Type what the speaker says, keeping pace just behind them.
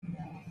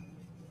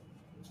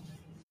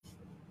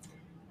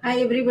Hi,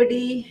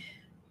 everybody.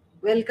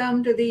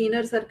 Welcome to the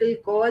Inner Circle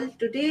call.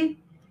 Today,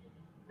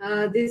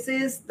 this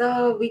is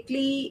the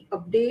weekly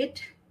update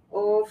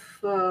of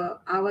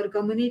our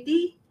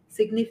community,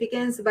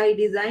 Significance by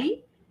Design.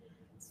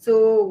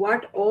 So,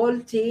 what all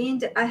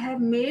change I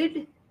have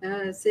made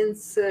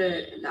since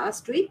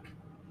last week?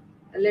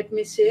 Let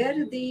me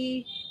share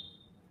the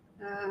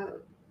uh,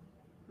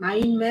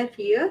 mind map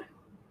here.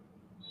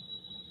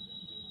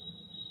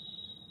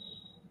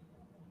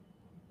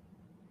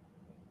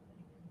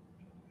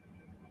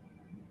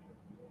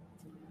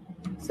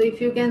 So,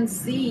 if you can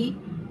see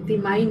the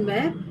mind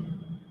map,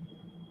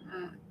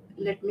 uh,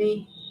 let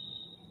me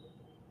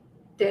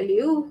tell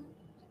you.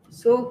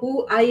 So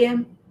who I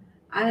am?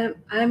 I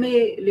am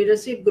a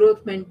leadership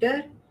growth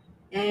mentor,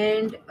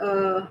 and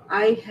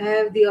I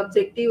have the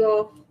objective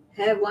of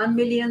have 1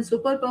 million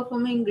super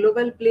performing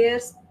global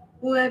players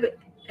who have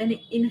an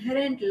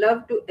inherent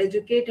love to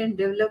educate and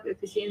develop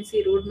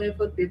efficiency roadmap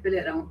for people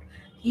around.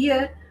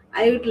 Here,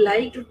 I would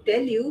like to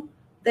tell you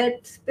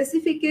that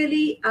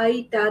specifically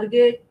I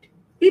target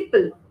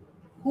people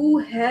who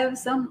have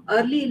some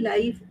early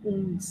life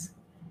wounds,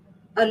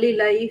 early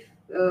life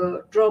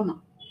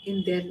trauma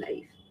in their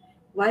life.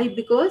 Why?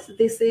 Because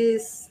this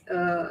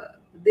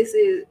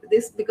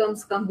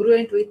becomes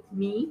congruent with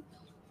me,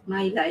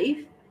 my life.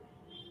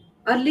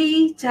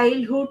 Early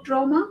childhood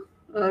trauma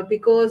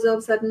because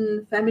of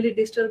certain family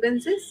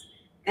disturbances,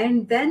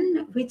 and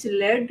then which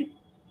led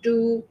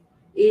to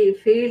a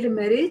failed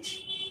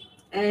marriage.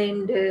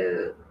 And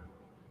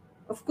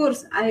of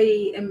course,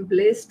 I am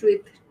blessed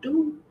with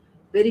two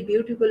very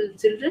beautiful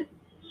children,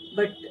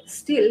 but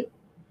still,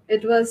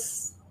 it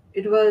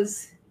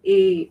was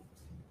a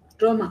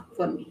trauma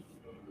for me.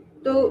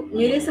 तो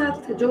मेरे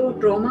साथ जो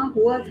trauma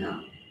हुआ था,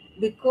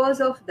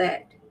 because of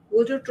that,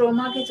 वो जो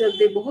trauma के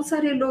चलते बहुत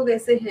सारे लोग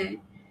ऐसे हैं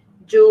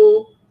जो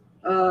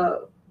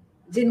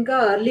जिनका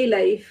अर्ली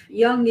लाइफ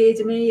यंग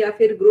एज में या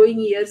फिर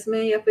ग्रोइंग ईयर्स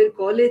में या फिर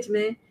कॉलेज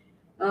में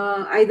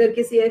आइदर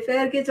किसी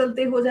अफेयर के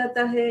चलते हो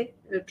जाता है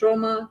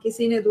ट्रॉमा,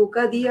 किसी ने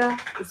धोखा दिया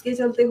उसके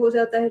चलते हो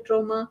जाता है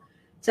ट्रॉमा,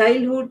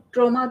 चाइल्डहुड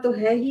ट्रॉमा तो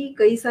है ही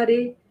कई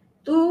सारे.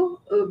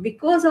 तो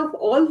because of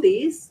all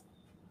this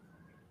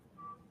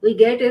we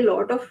get a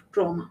lot of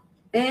trauma,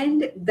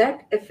 and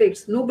that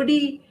affects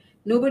nobody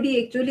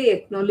actually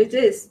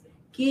acknowledges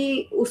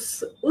कि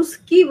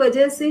उसकी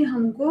वजह से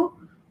हमको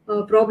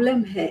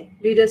प्रॉब्लम है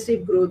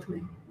लीडरशिप ग्रोथ में.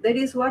 That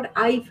is what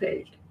I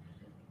felt.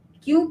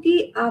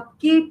 क्योंकि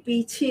आपके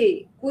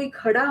पीछे कोई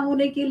खड़ा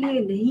होने के लिए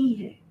नहीं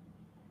है,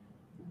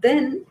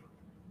 देन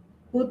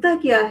होता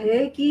क्या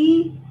है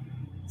कि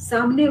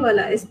सामने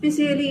वाला,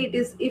 specially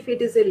if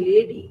it is a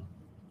lady,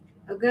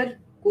 अगर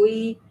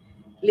कोई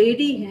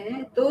लेडी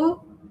है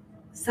तो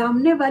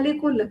सामने वाले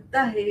को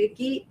लगता है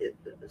कि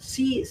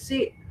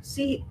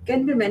सी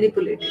कैन बी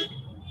मैनिपुलेटेड.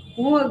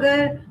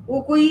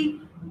 वो कोई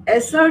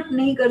एसर्ट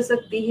नहीं कर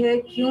सकती है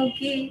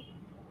क्योंकि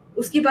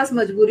उसके पास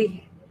मजबूरी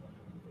है.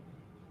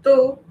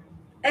 तो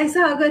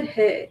ऐसा अगर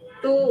है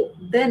तो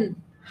then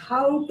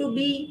how to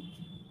be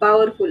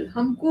powerful.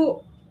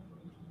 हमको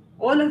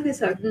ऑल ऑफ ए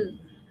सडन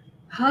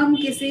हम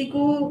किसी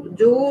को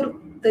जोर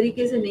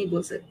तरीके से नहीं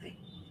बोल सकते,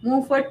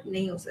 मुंह फट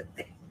नहीं हो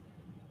सकते.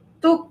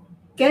 तो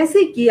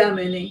कैसे किया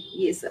मैंने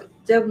ये सब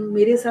जब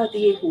मेरे साथ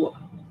ये हुआ?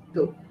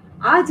 तो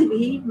आज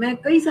भी मैं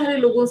कई सारे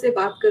लोगों से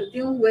बात करती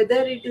हूँ,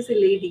 whether it is a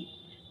lady,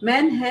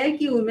 man है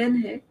कि वुमेन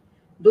है,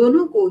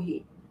 दोनों को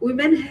ही.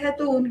 वुमेन है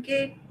तो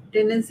उनके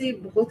टेंडेंसी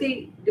बहुत ही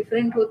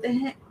डिफरेंट होते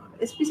हैं.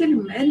 स्पेशली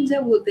मैन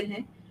जब होते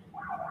हैं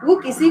वो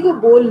किसी को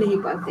बोल नहीं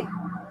पाते.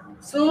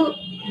 सो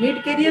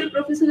मिड करियर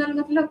प्रोफेशनल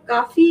मतलब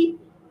काफी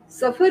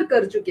सफर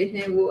कर चुके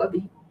हैं वो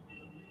अभी,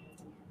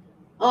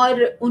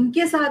 और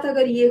उनके साथ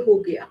अगर ये हो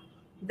गया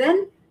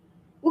देन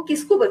वो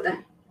किसको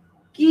बताए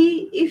कि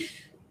if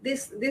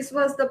this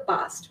was the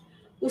past.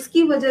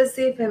 उसकी वजह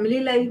से फैमिली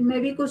लाइफ में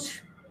भी कुछ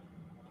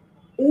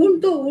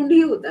ऊंड तो ऊंड ही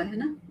होता है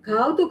ना,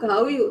 घाव तो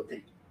घाव ही होते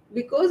हैं.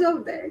 Because of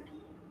that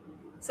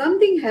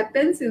something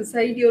happens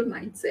inside your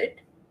mindset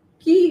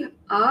कि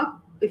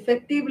आप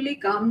इफेक्टिवली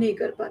काम नहीं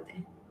कर पाते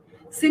हैं.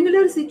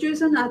 सिमिलर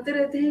सिचुएशन आते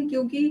रहते हैं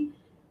क्योंकि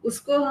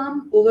उसको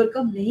हम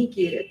ओवरकम नहीं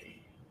किए रहते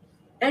हैं.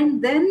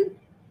 And then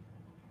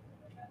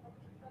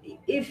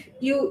if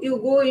you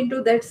go into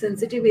that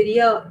sensitive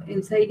area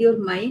inside your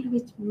mind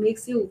which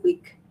makes you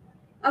weak,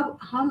 अब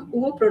हम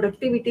वो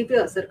प्रोडक्टिविटी पे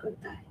असर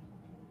करता है,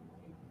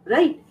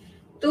 राइट?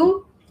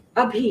 तो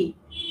अभी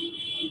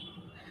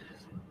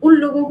उन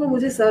लोगों को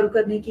मुझे सर्व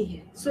करने की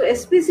है. सो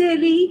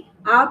स्पेशली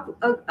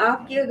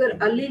आपकी अगर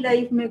अर्ली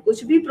लाइफ में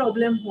कुछ भी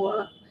प्रॉब्लम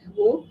हुआ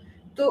हो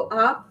तो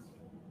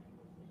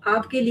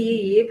आपके लिए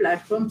ये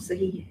प्लेटफॉर्म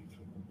सही है.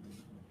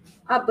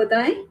 आप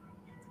बताएं,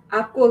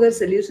 आपको अगर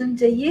सोल्यूशन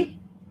चाहिए,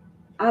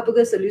 आप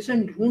अगर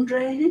सोल्यूशन ढूंढ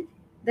रहे हैं,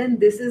 then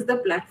this is the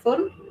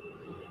platform.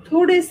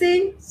 थोड़े से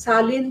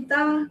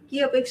शालीनता की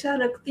अपेक्षा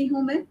रखती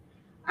हूँ मैं.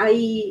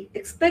 I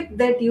expect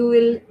that you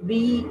will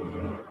be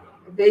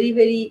very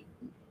very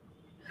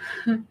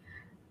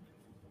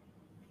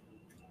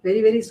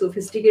very very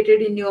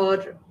sophisticated in your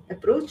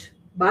approach.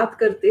 बात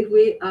करते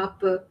हुए आप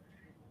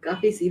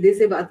काफी सीधे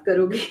से बात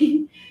करोगे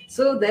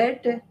so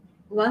that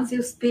once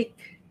you speak,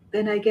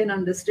 then I can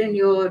understand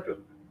your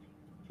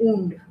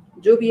wound,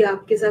 जो भी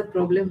आपके साथ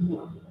प्रॉब्लम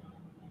हुआ.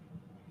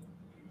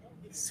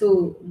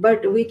 So,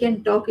 but we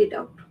can talk it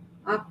out.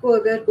 आपको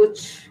अगर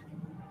कुछ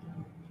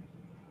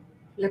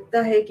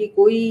लगता है कि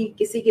कोई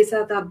किसी के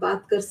साथ आप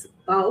बात कर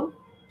पाओ,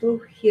 तो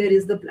here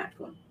is the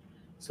platform.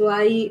 So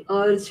I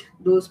urge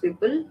those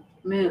people,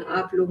 मैं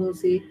आप लोगों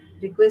से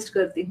रिक्वेस्ट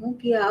करती हूँ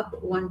कि आप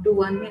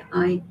 1-to-1 में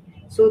आए,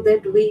 so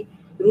that we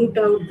root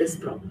out this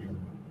problem.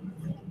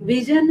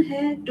 Vision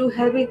है to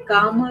have a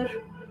calmer,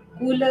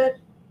 cooler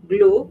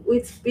globe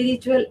with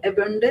spiritual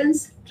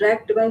abundance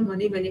tracked by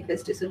money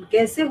manifestation.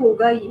 कैसे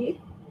होगा ये?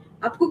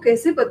 आपको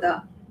कैसे पता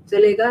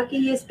चलेगा कि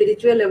ये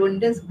spiritual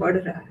abundance बढ़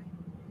रहा है?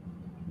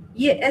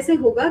 ये ऐसे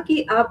होगा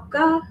कि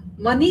आपका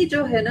मनी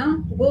जो है ना,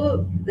 वो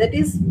that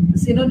is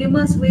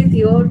synonymous with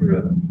your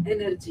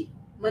energy.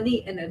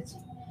 Money energy,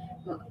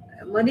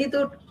 money तो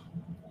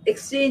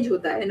एक्सचेंज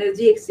होता है,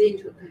 एनर्जी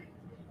एक्सचेंज होता है.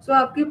 सो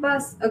आपके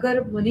पास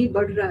अगर मनी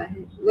बढ़ रहा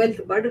है,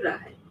 वेल्थ बढ़ रहा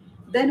है,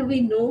 देन वी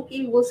नो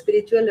कि वो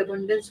स्पिरिचुअल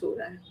अबंडेंस हो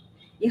रहा है.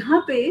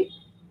 यहाँ पे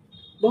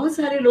बहुत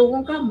सारे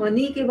लोगों का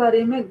मनी के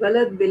बारे में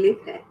गलत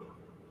बिलीफ है,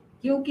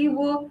 क्योंकि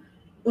वो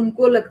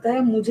उनको लगता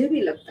है, मुझे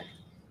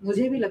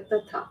भी लगता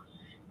था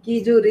कि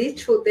जो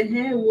रिच होते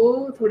हैं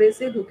वो थोड़े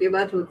से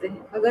धोखेबाज होते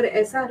हैं. अगर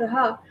ऐसा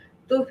रहा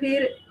तो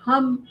फिर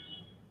हम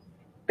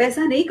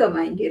पैसा नहीं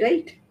कमाएंगे,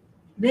 राइट?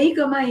 नहीं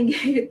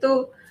कमाएंगे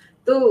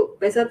तो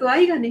पैसा तो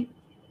आएगा नहीं.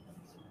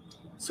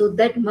 So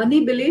that money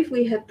belief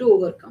we have to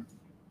overcome.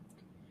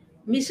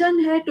 Mission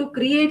है to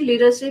create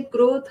leadership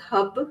growth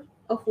hub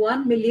of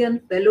 1 million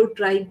fellow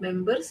tribe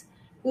members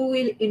who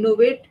will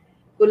innovate,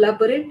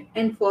 collaborate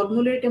and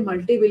formulate a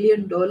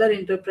multi-billion dollar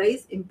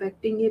enterprise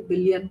impacting a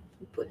billion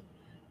people.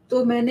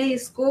 तो मैंने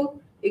इसको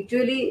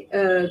actually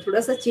थोड़ा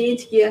सा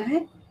change किया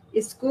है.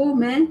 इसको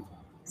मैं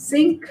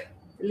सिंक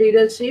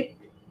लीडरशिप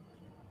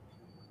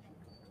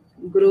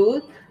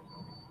ग्रोथ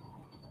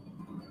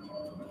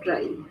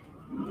ट्राइब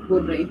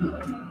बोल रही हूँ,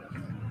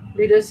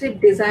 लीडरशिप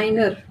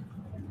डिजाइनर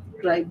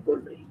ट्राइब बोल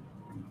रही हूँ,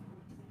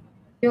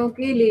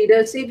 क्योंकि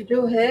लीडरशिप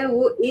जो है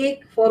वो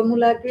एक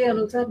फॉर्मूला के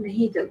अनुसार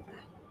नहीं चलता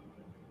है.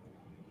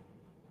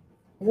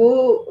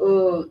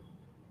 वो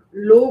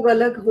लोग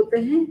अलग होते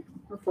हैं,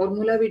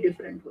 फॉर्मूला भी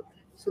डिफरेंट होता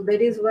है. सो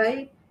दैट इज वाई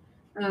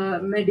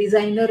मैं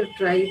डिजाइनर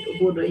ट्राइब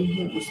बोल रही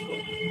हूँ उसको.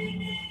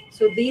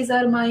 So these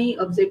are my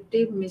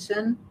objective,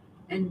 mission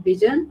and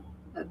vision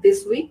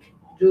this week,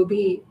 जो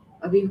भी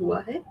अभी हुआ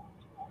है.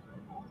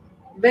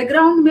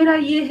 बैकग्राउंड मेरा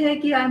ये है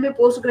कि I M A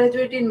post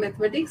graduate in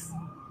mathematics,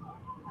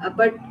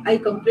 but I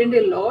complained a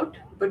lot.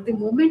 But the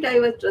moment I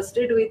was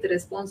trusted with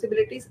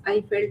responsibilities, I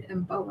felt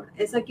empowered.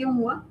 ऐसा क्यों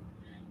हुआ?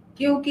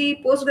 क्योंकि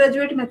पोस्ट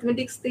ग्रेजुएट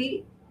मैथमेटिक्स थी,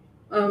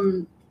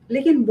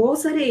 लेकिन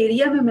बहुत सारे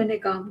एरिया में मैंने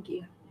काम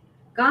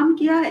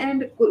किया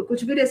एंड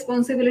कुछ भी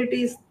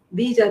रिस्पॉन्सिबिलिटीज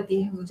दी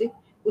जाती है मुझे,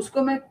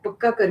 उसको मैं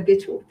पक्का करके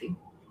छोड़ती हूँ.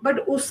 बट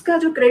उसका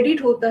जो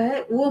क्रेडिट होता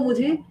है वो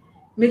मुझे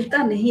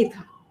मिलता नहीं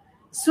था.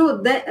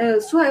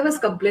 सो I was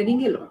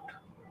complaining a lot.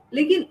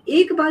 लेकिन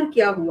एक बार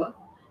क्या हुआ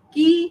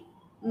कि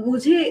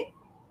मुझे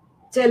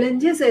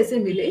चैलेंजेस ऐसे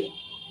मिले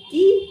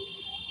कि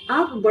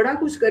आप बड़ा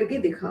कुछ करके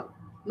दिखाओ.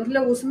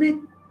 मतलब उसमें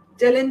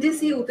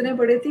चैलेंजेस ही उतने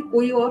बड़े थे,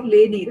 कोई और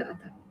ले नहीं रहा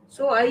था.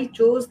 सो I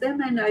chose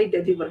them and I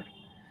delivered.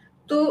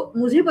 तो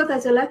मुझे पता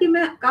चला कि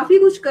मैं काफी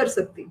कुछ कर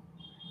सकती हूँ.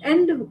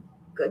 एंड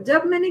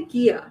जब मैंने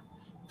किया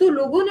तो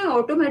लोगों ने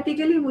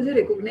ऑटोमेटिकली मुझे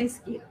रिकॉग्नाइज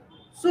किया.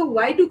 So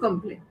why to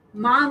complain?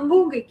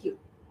 मांगोगे क्यों?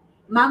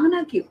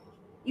 मांगना क्यों?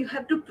 You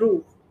have to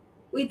prove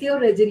with your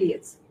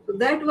resilience. So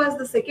that was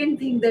the second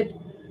thing that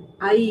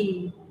I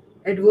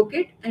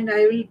advocate, and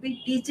I will be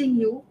teaching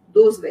you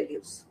those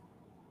values.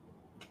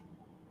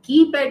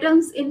 Key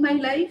patterns in my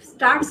life: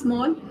 start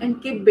small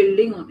and keep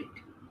building on it.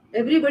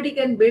 Everybody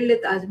can build a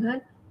Taj Mahal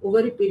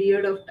over a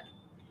period of time.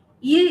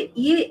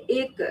 ये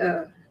एक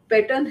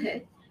pattern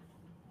है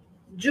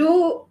जो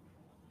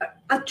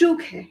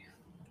अचूक है.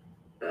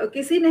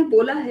 किसी ने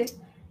बोला है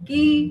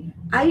कि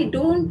I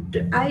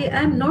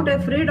am not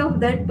afraid of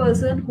that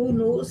person who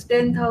knows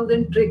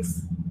 10,000 tricks,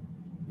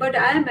 but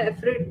I am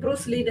afraid,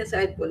 Bruce Lee ने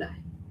शायद बोला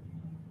है,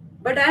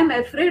 but I am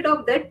afraid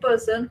of that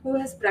person who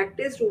has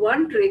practised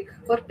one trick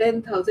for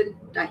 10,000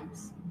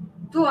 times.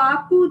 तो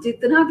आपको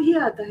जितना भी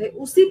आता है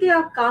उसी पे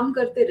आप काम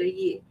करते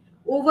रहिए,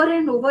 over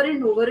and over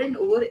and over and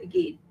over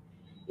again.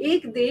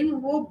 एक दिन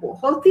वो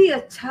बहुत ही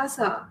अच्छा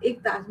सा एक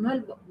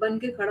ताजमहल बन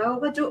के खड़ा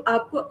होगा जो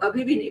आपको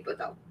अभी भी नहीं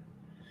पता होगा.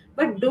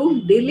 But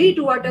don't delete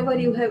whatever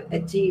you have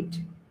achieved.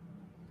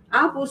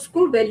 आप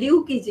उसको वैल्यू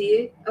कीजिए,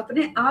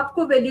 अपने आप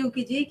को वैल्यू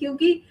कीजिए,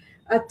 क्योंकि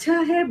अच्छा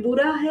है,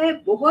 बुरा है,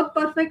 बहुत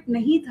परफेक्ट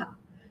नहीं था,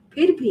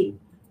 फिर भी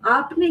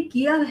आपने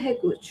किया है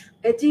कुछ,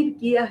 अचीव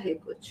किया है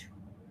कुछ,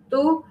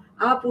 तो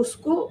आप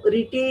उसको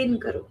रिटेन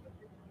करो.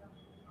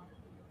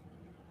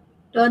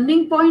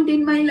 Turning point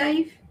in my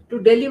life to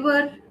deliver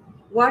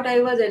what I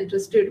was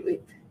entrusted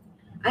with.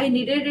 I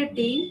needed a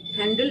team,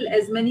 handle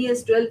as many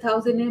as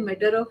 12,000 in a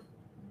matter of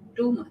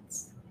 2 months.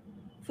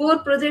 4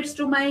 projects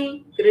to my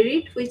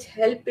credit which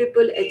help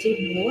people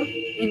achieve more,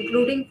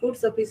 including food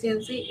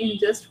sufficiency in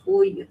just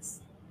 4 years.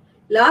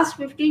 Last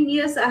 15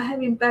 years, I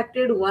have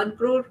impacted 1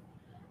 crore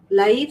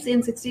lives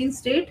in 16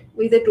 states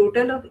with a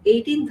total of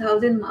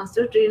 18,000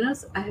 master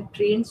trainers I have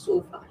trained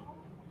so far.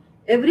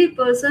 Every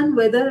person,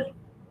 whether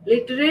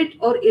literate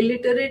or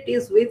illiterate,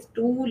 is with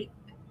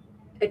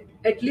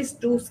at least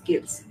 2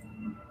 skills.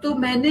 तो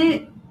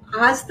मैंने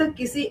आज तक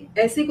किसी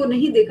ऐसे को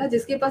नहीं देखा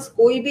जिसके पास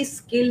कोई भी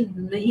स्किल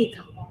नहीं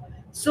था.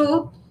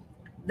 So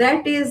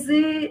that is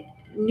a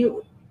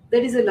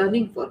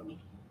learning for me.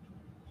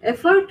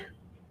 Effort.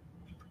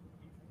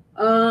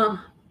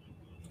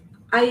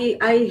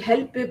 I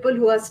help people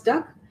who are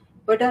stuck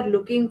but are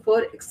looking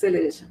for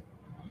acceleration.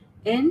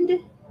 And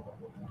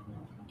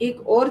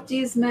एक और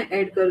चीज मैं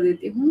ऐड कर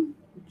देती हूँ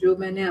जो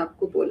मैंने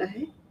आपको बोला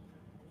है.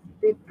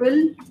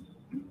 People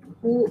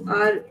who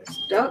are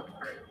stuck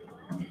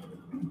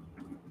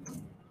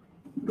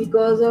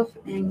because of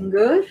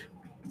anger,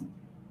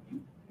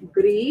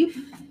 grief,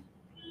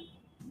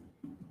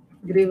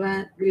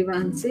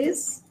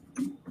 grievances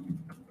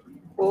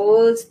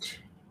caused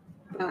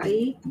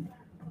by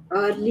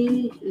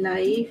early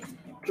life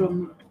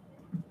trauma.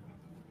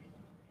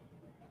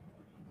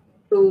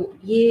 तो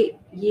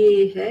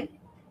ये है.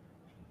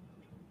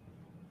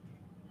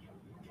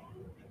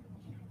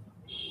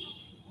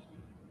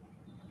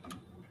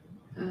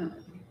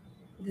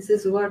 This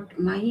is what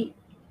my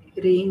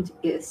range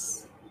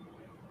is.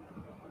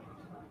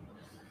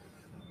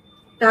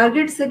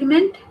 Target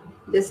segment,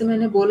 जैसे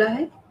मैंने बोला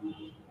है,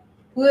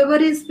 whoever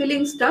is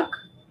feeling stuck,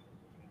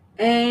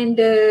 and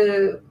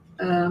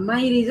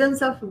my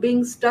reasons of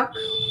being stuck: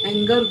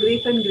 anger,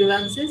 grief, and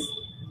grievances.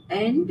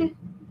 And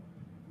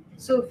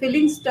so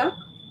feeling stuck,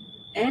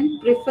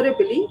 and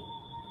preferably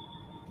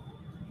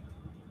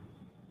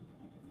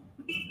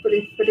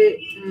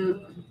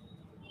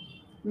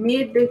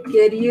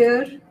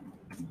mid-career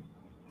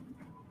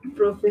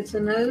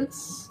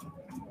professionals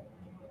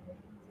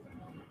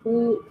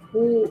who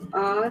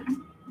are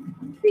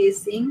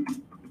facing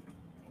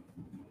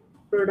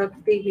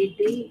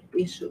productivity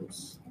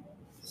issues.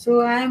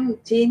 So I am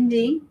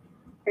changing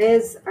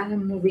as I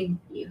am moving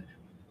here.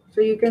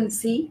 So you can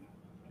see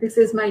this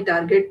is my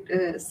target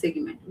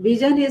segment.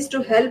 Vision is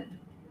to help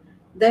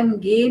them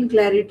gain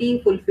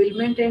clarity,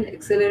 fulfillment, and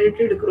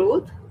accelerated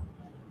growth,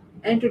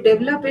 and to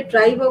develop a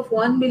tribe of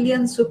 1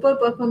 million super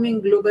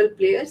performing global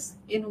players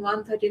in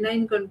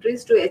 139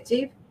 countries to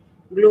achieve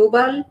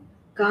global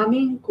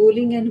calming,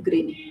 cooling, and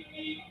greening.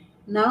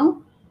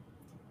 Now,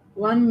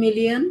 1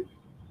 million,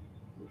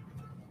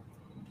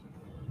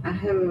 I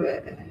have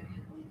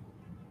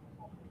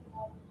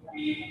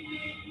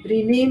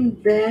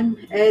renamed them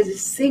as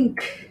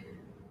Sync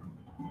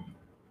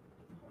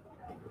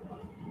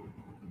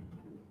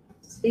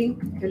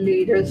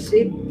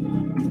Leadership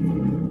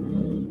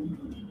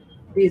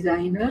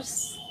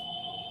Designers.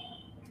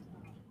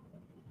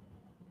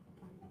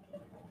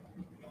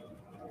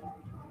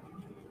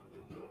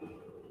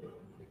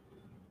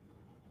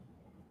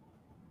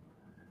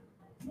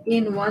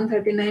 In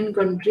 139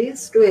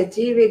 countries to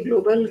achieve a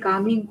global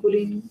calming,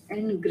 cooling,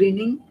 and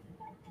greening.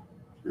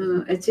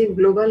 Achieve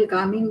global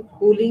calming,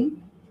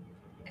 cooling,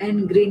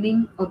 and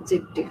greening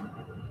objective.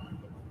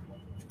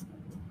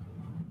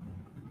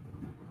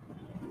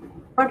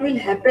 What will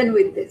happen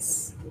with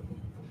this?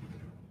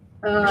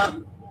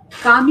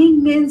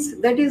 Calming means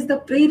that is the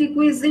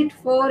prerequisite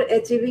for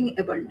achieving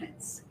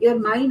abundance. Your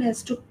mind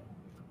has to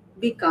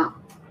be calm.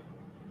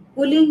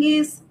 Cooling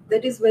is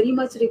very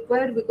much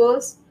required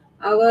because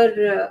our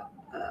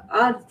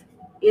earth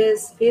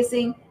is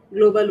facing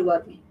global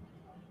warming.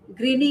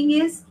 Greening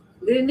is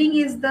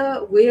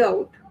the way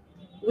out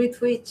with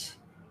which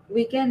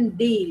we can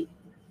deal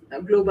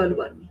global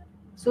warming.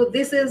 So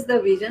this is the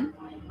vision.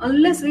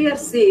 Unless we are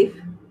safe,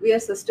 we are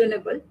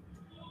sustainable,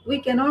 we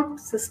cannot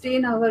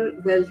sustain our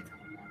wealth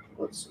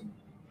also.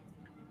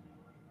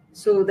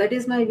 So that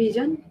is my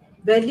vision.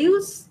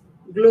 Values: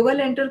 global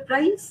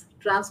enterprise,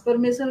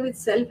 transformation with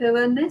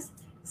self-awareness,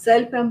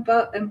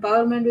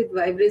 self-empowerment with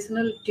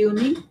vibrational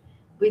tuning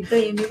with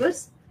the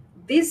universe.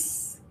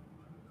 This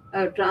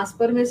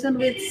transformation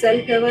with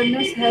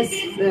self-awareness has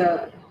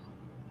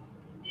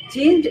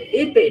changed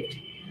a bit,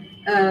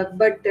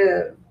 but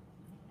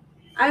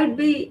I'd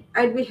be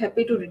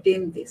happy to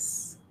retain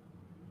this.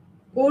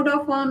 Code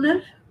of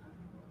honor,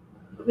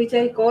 which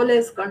I call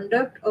as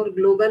conduct or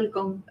global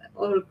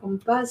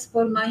compass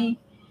for my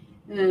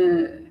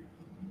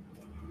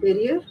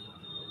career,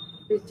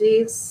 which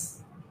is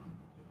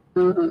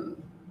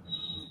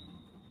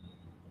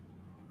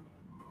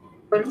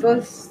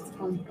purpose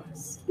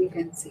compass, you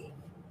can see.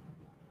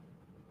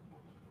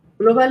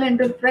 Global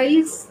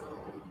enterprise,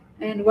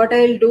 and what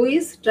I'll do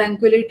is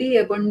tranquility,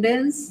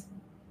 abundance,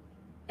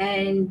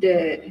 and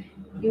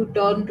you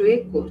turn to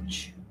a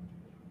coach.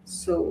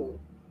 So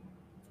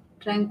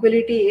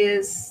tranquility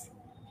is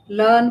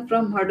learn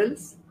from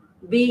hurdles,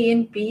 be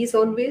in peace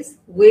always,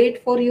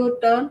 wait for your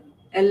turn,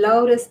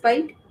 allow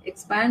respite,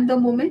 expand the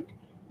moment,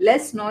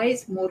 less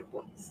noise, more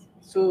points.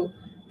 So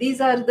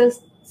these are the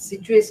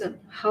situation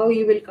how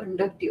you will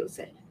conduct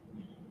yourself.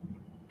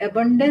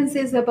 Abundance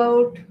is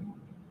about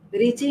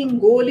reaching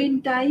goal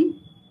in time.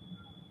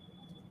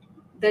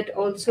 that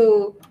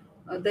also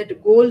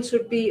that goal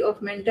should be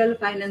of mental,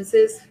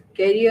 finances,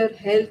 career,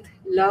 health,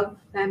 love,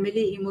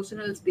 family,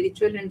 emotional,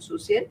 spiritual, and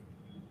social.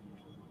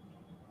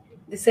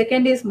 The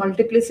second is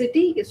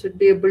multiplicity. You should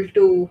be able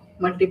to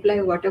multiply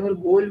whatever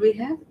goal we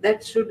have.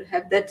 That should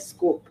have that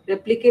scope.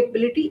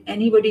 Replicability,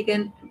 anybody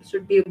can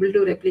should be able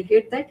to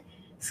replicate that.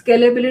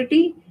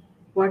 Scalability,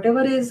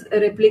 whatever is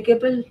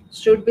replicable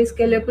should be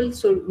scalable.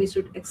 So we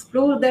should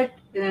explore that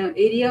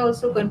area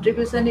also.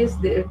 Contribution is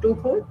the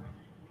twofold.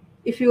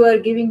 If you are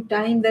giving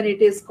time, then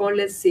it is called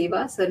as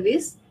seva,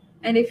 service.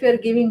 And if you are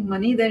giving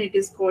money, then it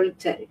is called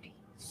charity.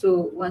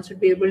 So one should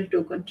be able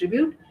to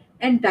contribute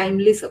and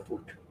timely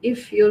support.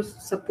 If your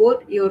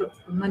support, your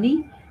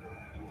money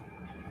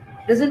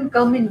doesn't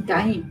come in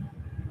time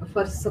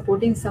for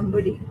supporting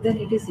somebody, then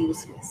it is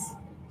useless.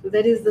 So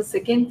that is the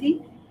second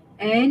thing.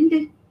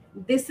 And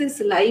this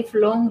is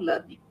lifelong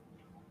learning.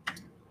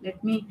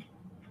 Let me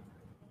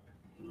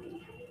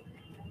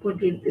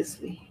put it this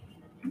way.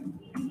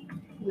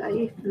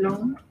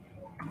 Lifelong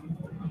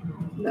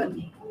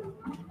learning.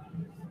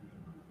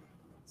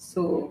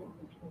 So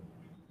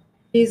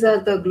these are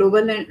the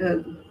global,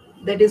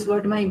 that is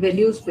what my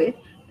values were.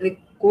 The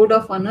code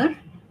of honor,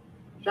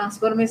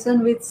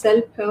 transformation with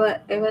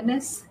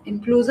self-awareness,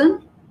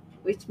 inclusion,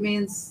 which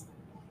means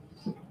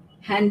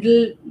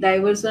handle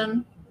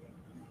diversion,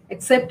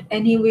 accept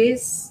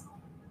anyways,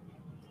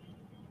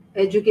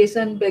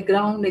 education,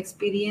 background,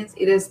 experience,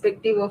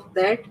 irrespective of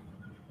that,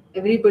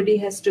 everybody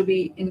has to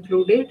be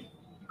included,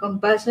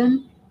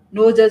 compassion,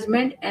 no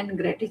judgment, and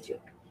gratitude.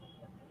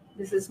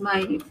 This is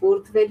my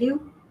fourth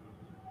value.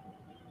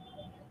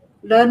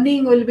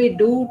 Learning will be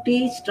do,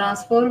 teach,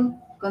 transform,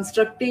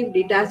 constructive,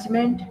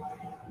 detachment,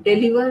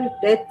 deliver,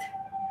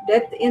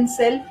 depth in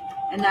self,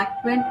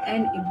 enactment,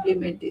 and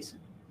implementation.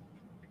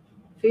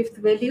 Fifth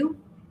value,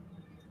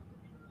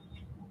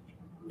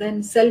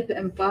 then self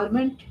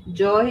empowerment,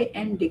 joy,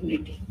 and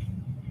dignity.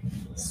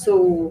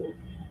 So,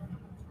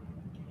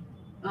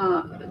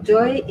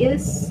 joy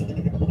is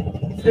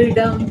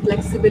freedom,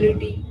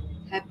 flexibility,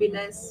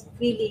 happiness,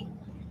 feeling,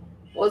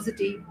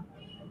 positive,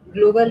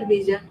 global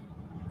vision,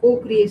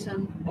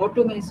 co-creation,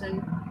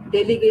 automation,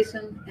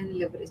 delegation, and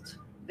leverage.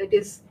 That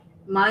is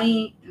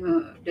my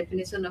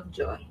definition of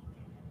joy.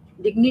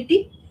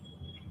 Dignity,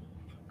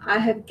 I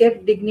have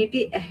kept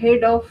dignity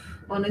ahead of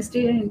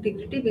honesty and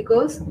integrity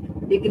because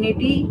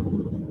dignity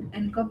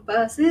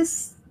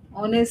encompasses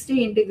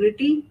honesty,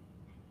 integrity,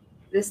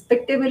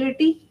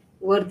 respectability,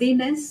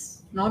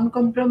 worthiness,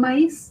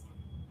 non-compromise,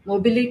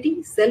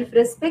 mobility,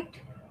 self-respect,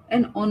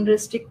 and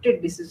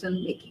unrestricted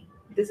decision making.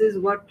 This is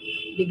what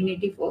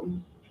dignity for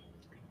me.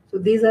 So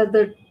these are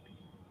the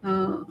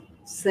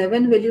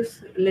seven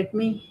values. Let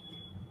me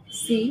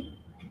see.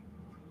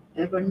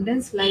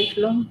 Abundance,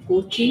 lifelong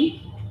coaching.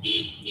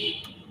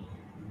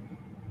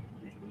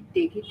 Let me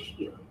take it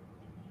here.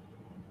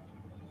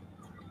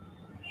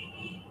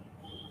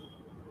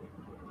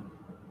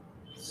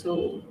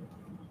 So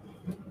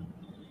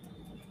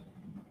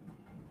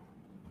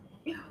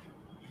yeah.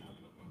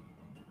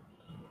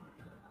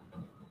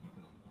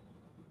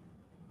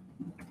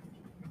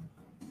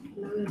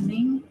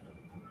 Learning,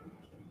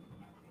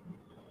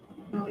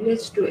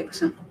 knowledge to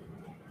action.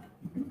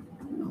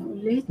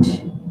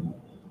 Knowledge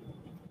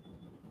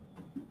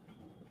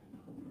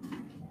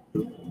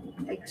to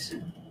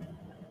action.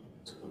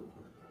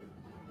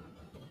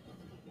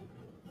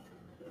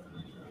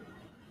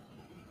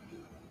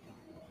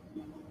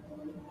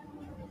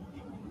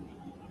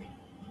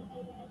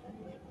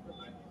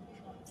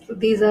 So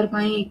these are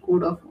my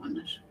code of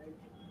honor.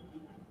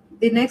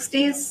 The next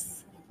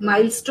is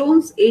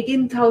milestones.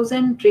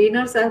 18,000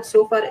 trainers I have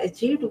so far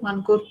achieved.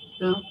 1 crore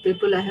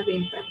people I have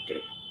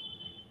impacted.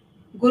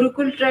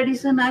 Gurukul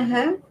tradition I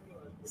have.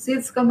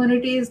 SIDS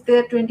community is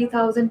there,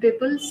 20,000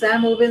 people.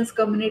 Sam Owens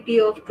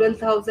community of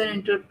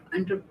 12,000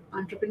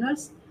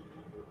 entrepreneurs.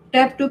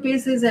 Tap to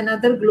Peace is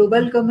another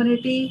global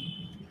community.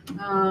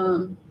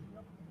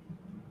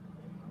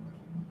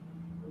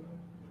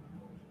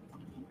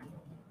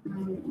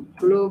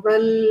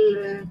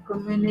 Global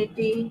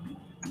community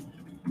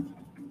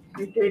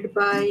headed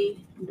by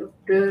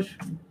Dr.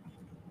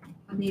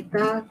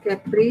 Anita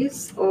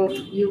Caprice of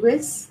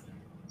US.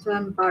 So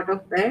I'm part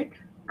of that.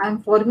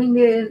 I'm forming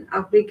an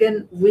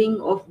African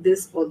wing of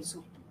this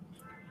also.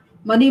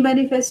 Money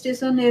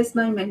Manifestation is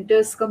my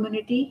mentors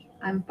community.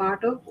 I'm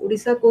part of.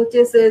 Odisha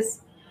Coaches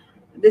is,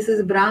 this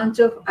is branch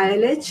of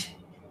ILH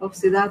of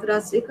Siddharth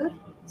Rajsekar.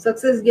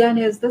 Success Gyan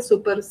is the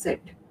superset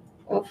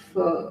of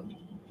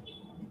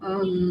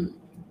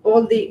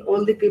all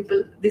the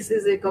people. This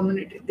is a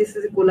community. This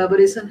is a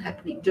collaboration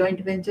happening,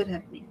 joint venture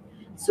happening.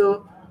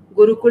 So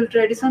Gurukul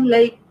tradition,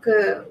 like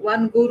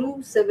one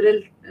guru,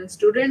 several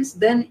students,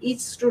 then each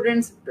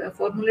student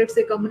formulates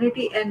a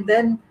community, and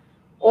then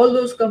all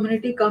those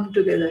community come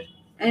together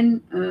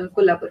and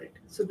collaborate.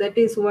 So that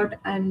is what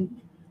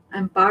I'm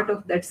part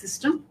of that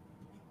system.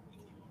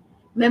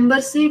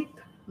 Membership,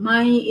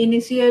 my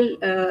initial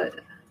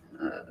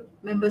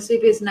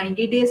membership is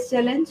 90 days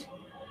challenge.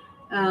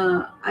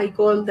 I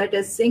call that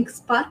as Sync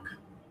Spark.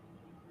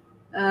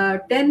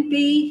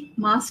 10P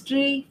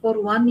mastery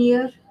for 1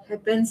 year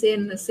happens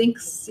in Sync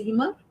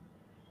Seamer,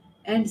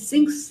 and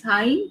Sync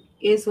Sign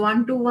is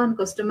one-to-one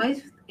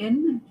customized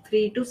in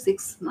 3 to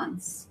 6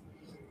 months.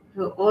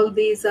 So all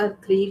these are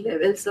three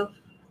levels of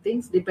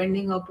things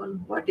depending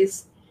upon what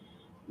is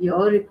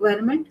your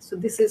requirement. So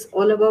this is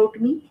all about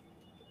me.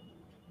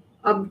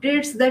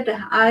 Updates that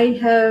I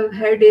have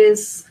had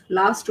is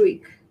last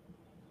week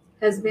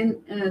has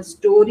been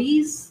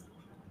stories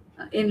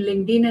in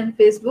LinkedIn and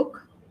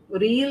Facebook,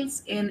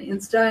 reels in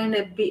Insta and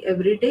FB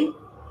every day.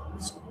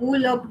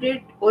 School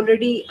update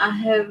already I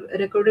have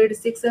recorded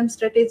 6M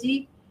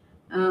strategy,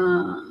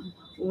 uh,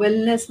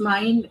 wellness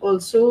mind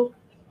also,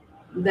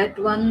 that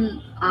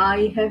one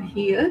I have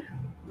here,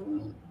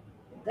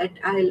 that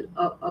I'll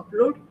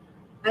upload.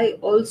 I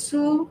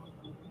also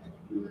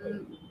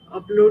mm,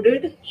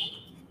 uploaded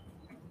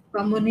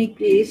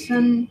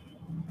communication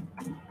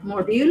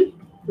module,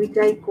 which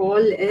I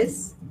call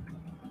as,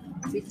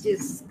 which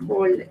is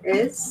called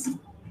as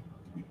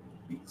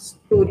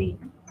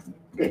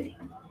storytelling.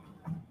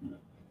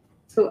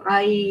 So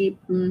I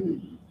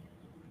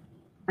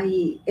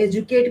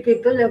educate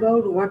people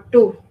about what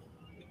to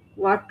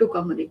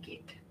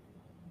communicate.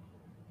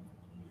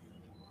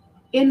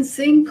 In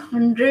Sync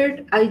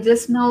 100, I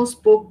just now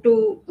spoke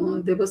to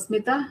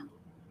Devasmita.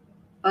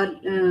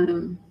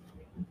 I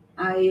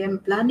am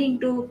planning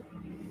to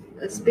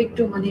speak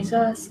to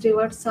Manisha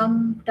Stewart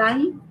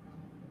sometime.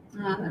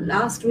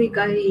 Last week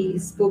I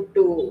spoke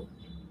to,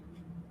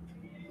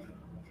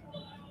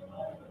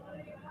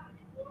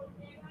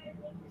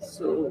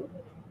 so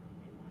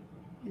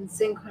in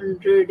Sync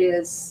 100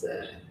 is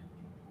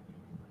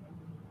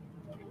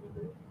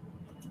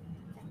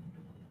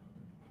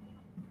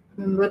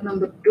member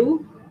number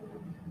 2.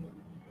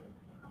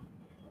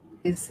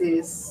 This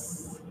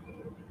is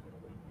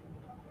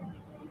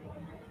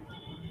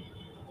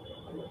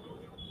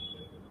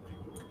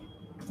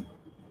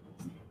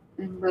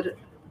member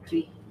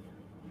 3.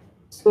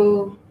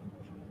 So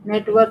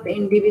net worth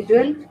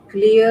individual,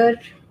 clear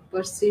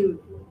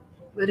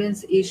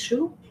perseverance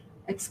issue,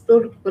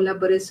 explore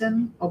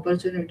collaboration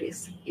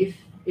opportunities if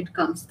it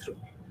comes through.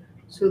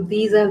 So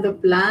these are the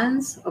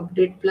plans,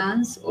 update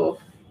plans of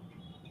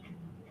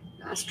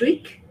last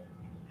week.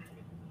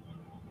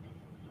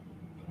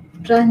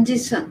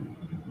 Transition.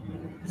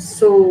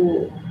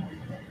 So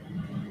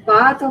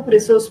path of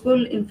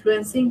resourceful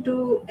influencing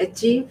to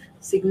achieve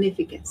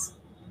significance.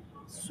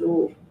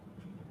 So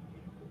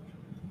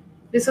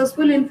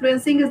resourceful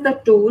influencing is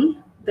the tool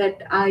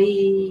that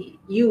I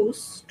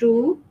use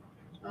to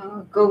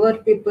cover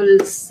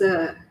people's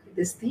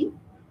this thing,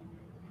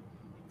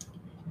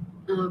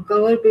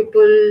 cover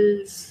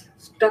people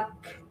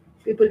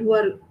who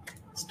are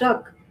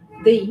stuck.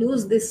 They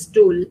use this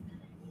tool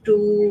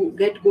to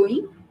get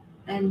going,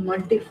 and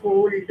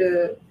multifold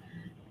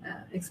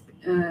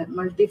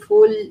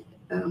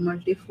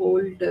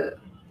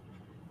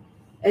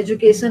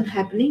education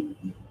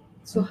happening.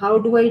 So how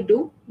do I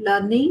do?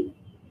 Learning,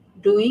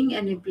 doing,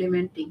 and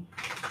implementing.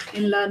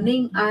 In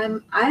learning, I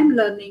am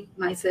learning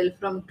myself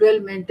from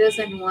 12 mentors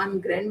and one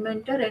grand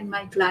mentor, and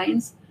my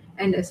clients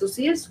and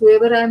associates,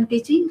 whoever I am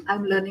teaching,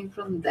 I'm learning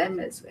from them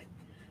as well,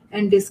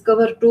 and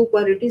discover two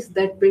qualities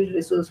that build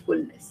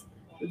resourcefulness.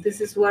 So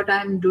this is what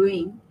I'm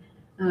doing.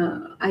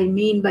 I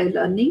mean by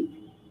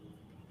learning.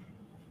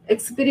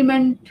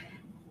 Experiment,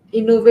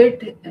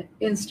 innovate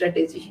in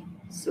strategy.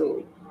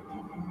 So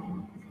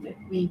let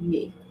me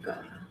make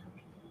a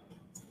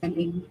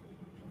spelling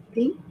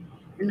thing,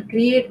 and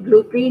create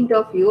blueprint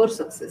of your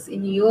success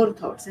in your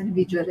thoughts and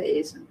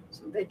visualization.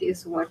 So that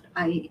is what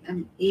I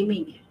am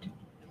aiming at.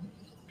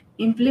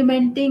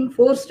 Implementing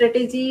 4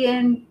 strategy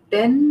and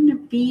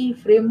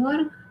 10P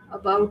framework,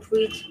 about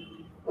which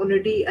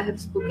already I have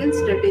spoken.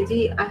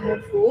 Strategy I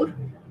have 4,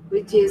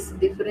 which is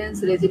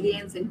difference,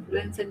 resilience,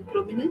 influence, and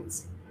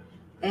prominence.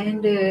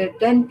 And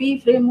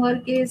 10P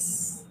framework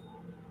is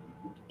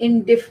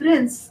in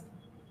difference.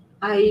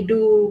 I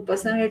do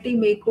personality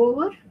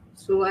makeover,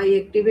 so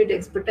I activate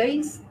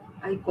expertise.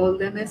 I call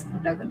them as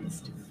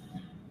protagonist.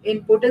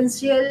 In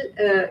potential,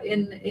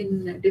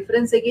 in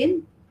difference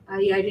again,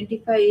 I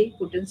identify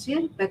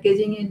potential,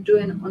 packaging into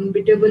an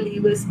unbeatable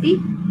USP,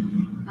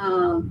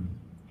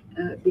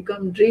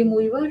 become dream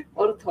weaver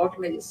or thought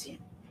magician.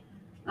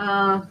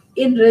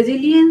 In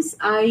resilience,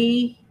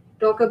 I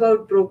talk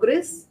about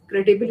progress,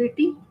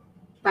 credibility,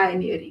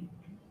 pioneering.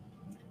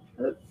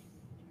 Uh,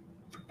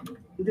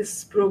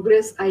 this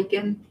progress I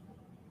can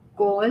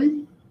call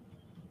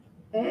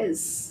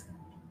as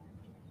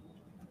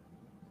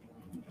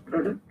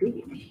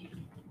productivity.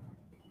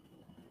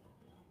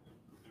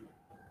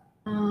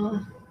 Uh,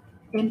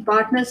 in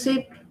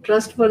partnership,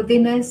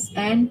 trustworthiness,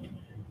 and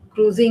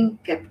cruising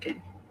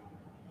captain.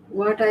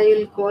 What I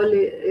will call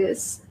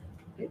is,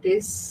 it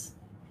is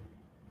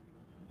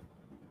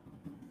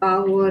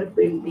power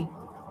building.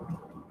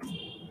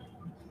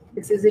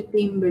 This is a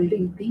team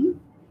building thing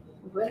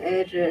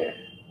where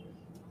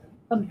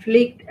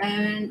conflict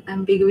and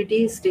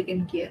ambiguity is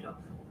taken care of.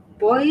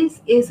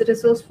 Poise is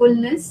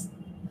resourcefulness,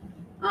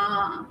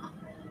 uh,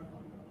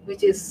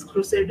 which is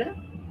crusader.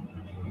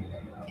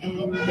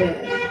 and the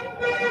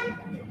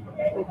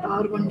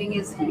power bonding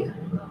is here.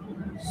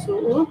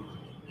 So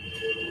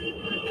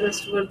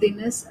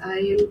trustworthiness,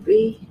 I will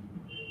be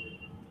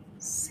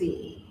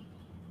C.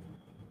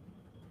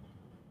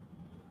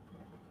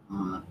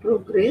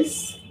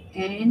 Progress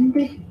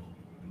and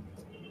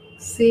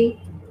C.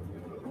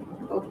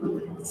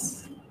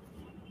 Performance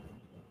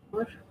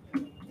or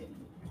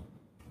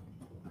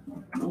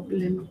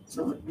problem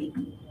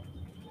solving.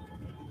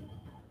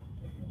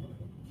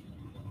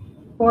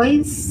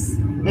 Poise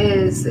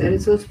is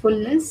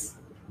resourcefulness.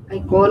 I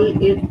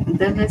call it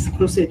them as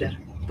crusader.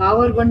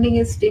 Power bonding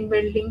is team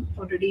building.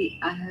 Already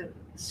I have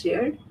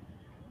shared.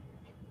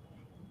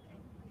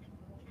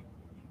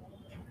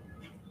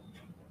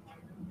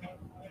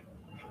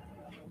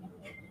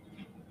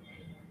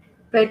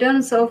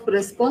 Patterns of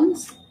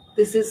response.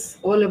 This is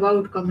all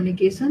about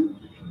communication,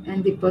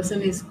 and the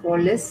person is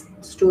called as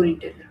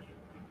storyteller.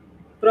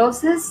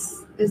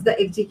 Process is the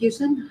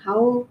execution.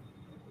 How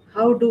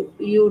do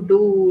you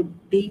do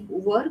deep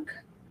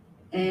work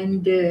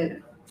and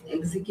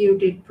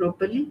execute it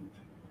properly?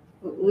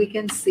 We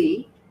can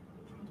say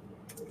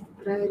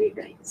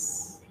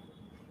prioritize.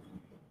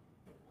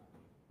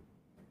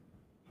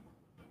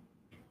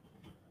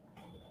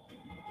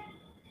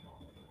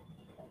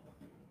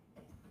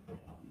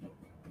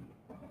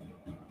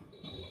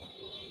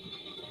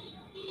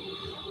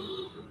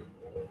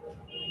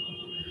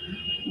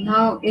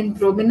 Now, in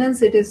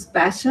provenance, it is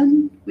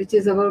passion, which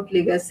is about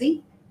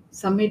legacy.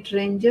 Summit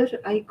Ranger,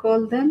 I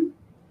call them,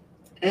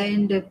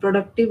 and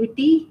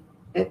productivity.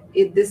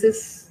 If this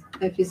is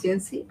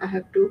efficiency, I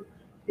have to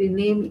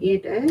rename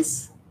it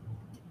as.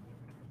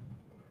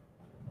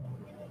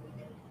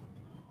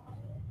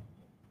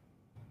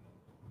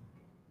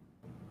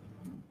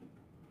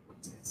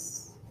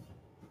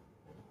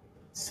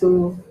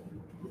 So,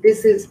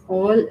 this is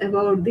all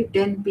about the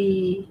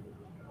 10P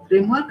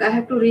framework. I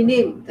have to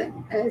rename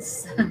them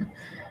as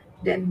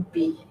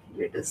 10P,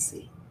 let us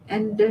say.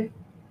 And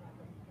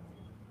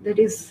that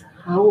is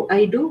how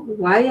I do,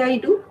 why I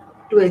do,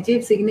 to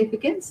achieve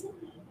significance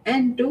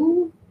and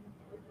to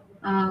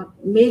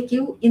make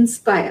you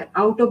inspire.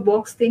 Out of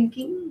box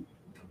thinking,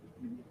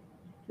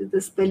 is the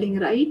spelling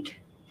right?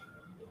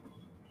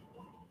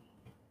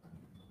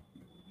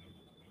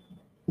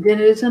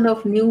 Generation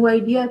of new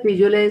idea,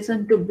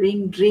 visualization to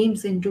bring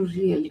dreams into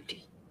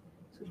reality.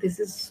 So this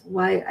is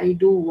why I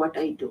do what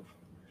I do.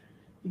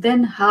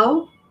 Then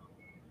how?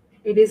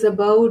 It is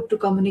about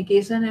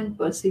communication and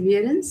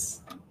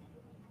perseverance,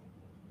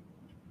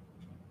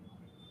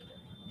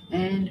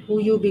 and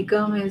who you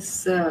become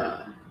is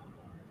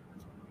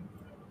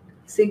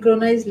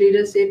synchronized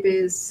leadership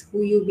is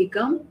who you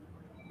become.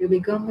 You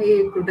become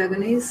a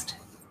protagonist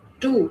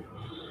to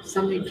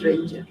Summit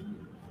Ranger.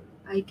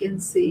 I can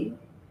say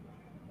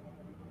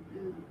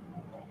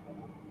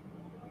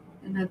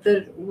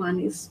another one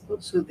is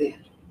also there.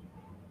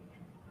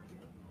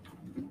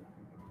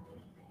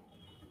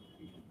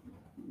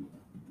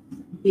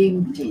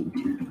 Game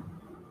changer.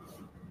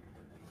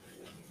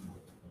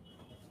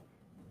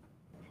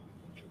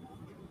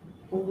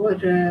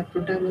 Over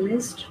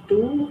protagonist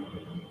to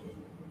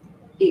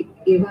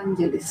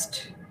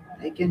evangelist,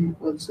 I can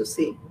also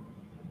say.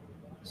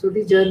 So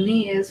the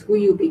journey is who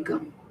you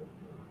become.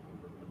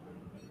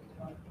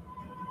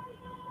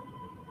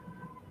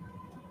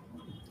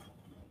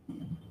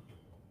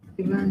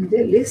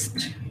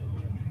 Evangelist.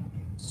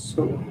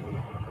 So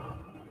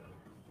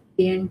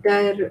the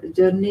entire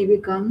journey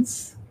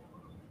becomes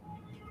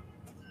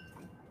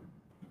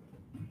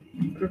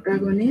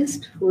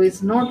protagonist who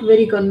is not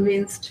very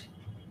convinced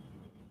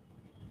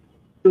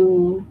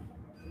to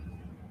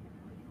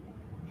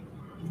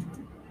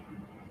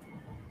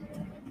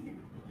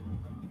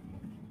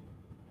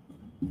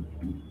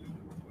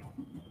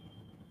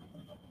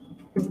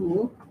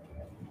to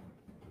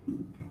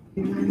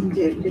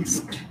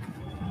evangelist.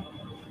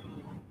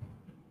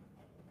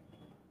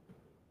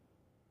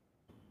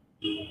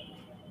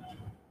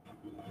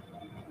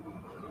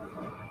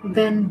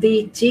 Then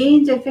the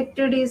change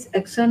affected is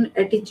action,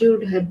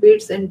 attitude,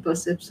 habits, and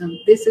perception.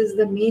 This is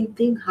the main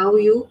thing, how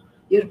your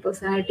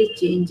personality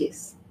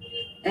changes.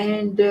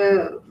 And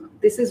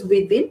this is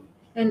within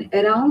and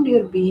around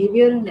your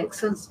behavior and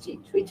actions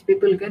change, which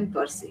people can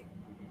perceive.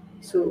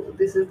 So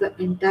this is the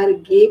entire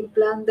game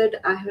plan that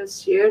I have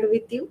shared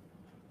with you.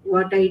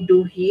 What I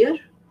do here,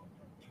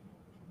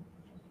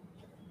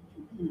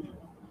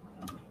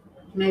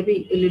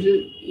 maybe a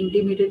little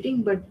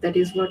intimidating, but that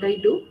is what I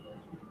do.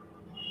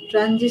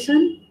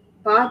 Transition,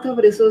 path of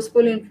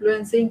resourceful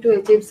influencing to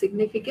achieve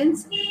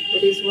significance.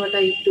 That is what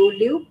I told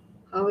you,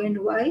 how and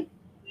why.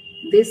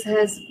 This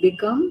has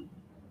become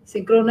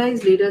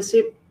synchronized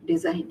leadership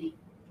designing.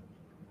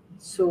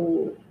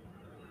 So,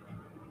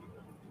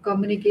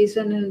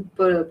 communication and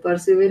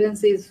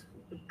perseverance is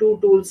two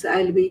tools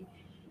I'll be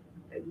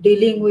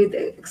dealing with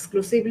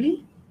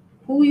exclusively.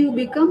 Who you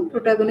become,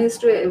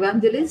 protagonist to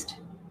evangelist,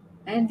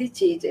 and the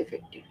change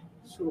affected.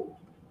 So,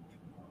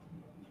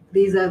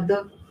 these are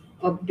the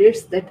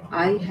updates that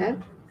I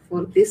have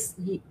for this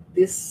week.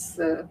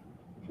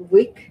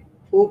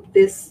 Hope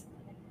this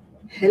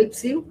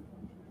helps you.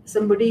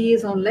 Somebody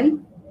is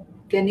online.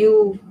 Can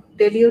you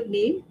tell your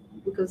name?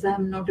 Because I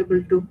am not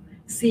able to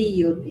see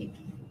your name.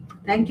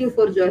 Thank you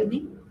for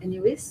joining.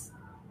 Anyways,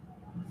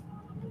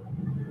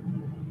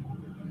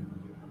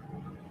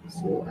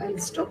 so I'll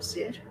stop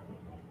here.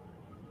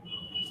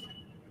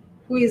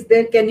 Who is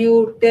there? Can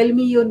you tell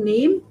me your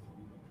name?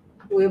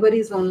 Whoever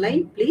is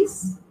online,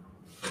 please.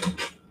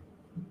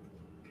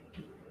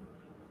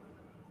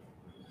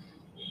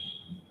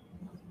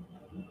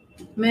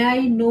 May I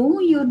know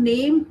your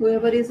name?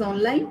 Whoever is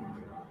online.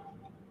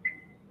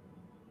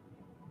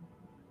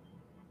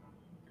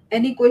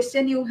 Any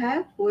question you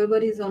have? Whoever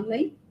is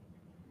online.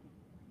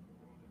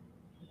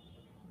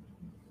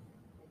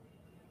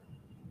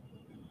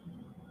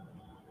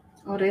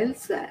 Or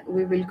else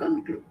we will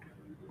conclude.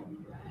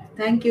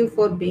 Thank you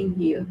for being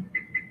here.